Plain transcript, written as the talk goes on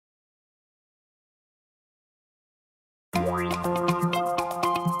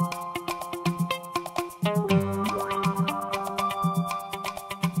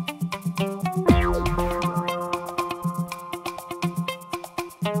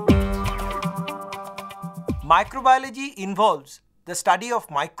Microbiology involves the study of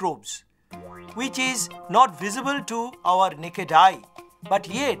microbes, which is not visible to our naked eye, but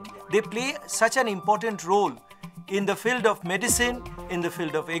yet they play such an important role in the field of medicine, in the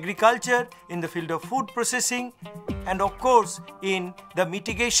field of agriculture, in the field of food processing, and of course in the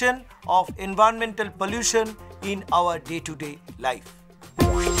mitigation of environmental pollution in our day-to-day life.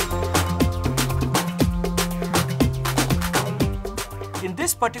 In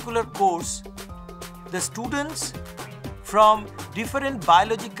this particular course, the students from different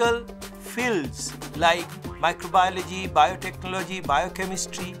biological fields like microbiology, biotechnology,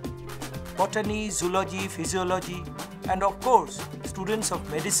 biochemistry, botany, zoology, physiology, and of course students of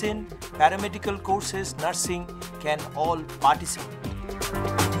medicine, paramedical courses, nursing can all participate.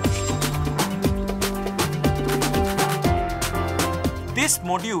 This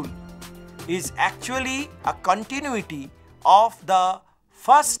module is actually a continuity of the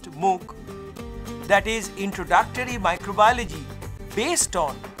first MOOC, that is Introductory Microbiology, based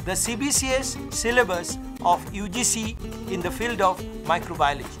on the CBCS syllabus of UGC in the field of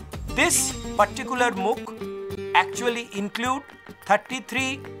microbiology. This particular MOOC actually includes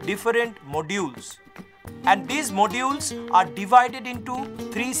 33 different modules, and these modules are divided into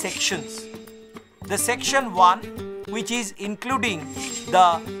 3 sections. The section 1, which is including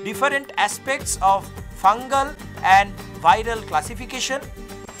the different aspects of fungal and viral classification.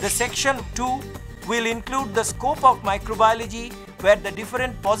 The section 2 will include the scope of microbiology, where the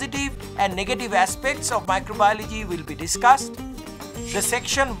different positive and negative aspects of microbiology will be discussed. The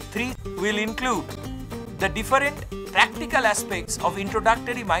section 3 will include the different practical aspects of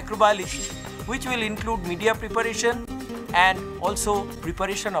introductory microbiology, which will include media preparation and also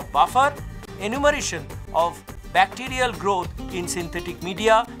preparation of buffer, enumeration of bacterial growth in synthetic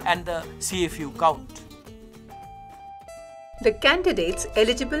media, and the CFU count. The candidates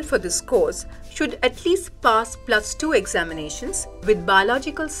eligible for this course should at least pass +2 examinations with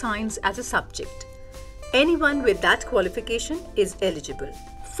biological science as a subject. Anyone with that qualification is eligible.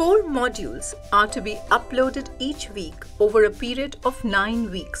 4 modules are to be uploaded each week over a period of 9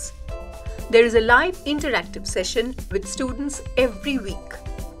 weeks. There is a live interactive session with students every week.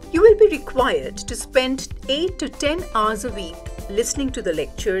 You will be required to spend 8 to 10 hours a week listening to the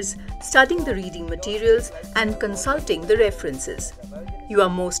lectures, studying the reading materials, and consulting the references. You are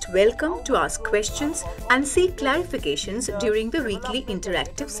most welcome to ask questions and seek clarifications during the weekly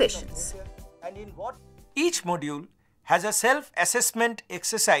interactive sessions. Each module has a self-assessment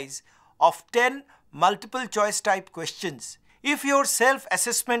exercise of 10 multiple choice type questions. If your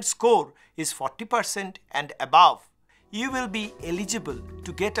self-assessment score is 40% and above, you will be eligible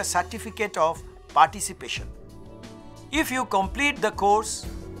to get a certificate of participation. If you complete the course,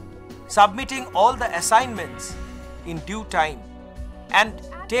 submitting all the assignments in due time and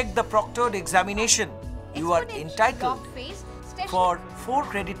take the proctored examination, you are entitled for 4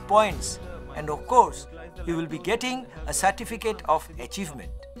 credit points, and of course you will be getting a certificate of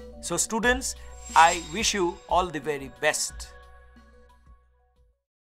achievement. So students, I wish you all the very best.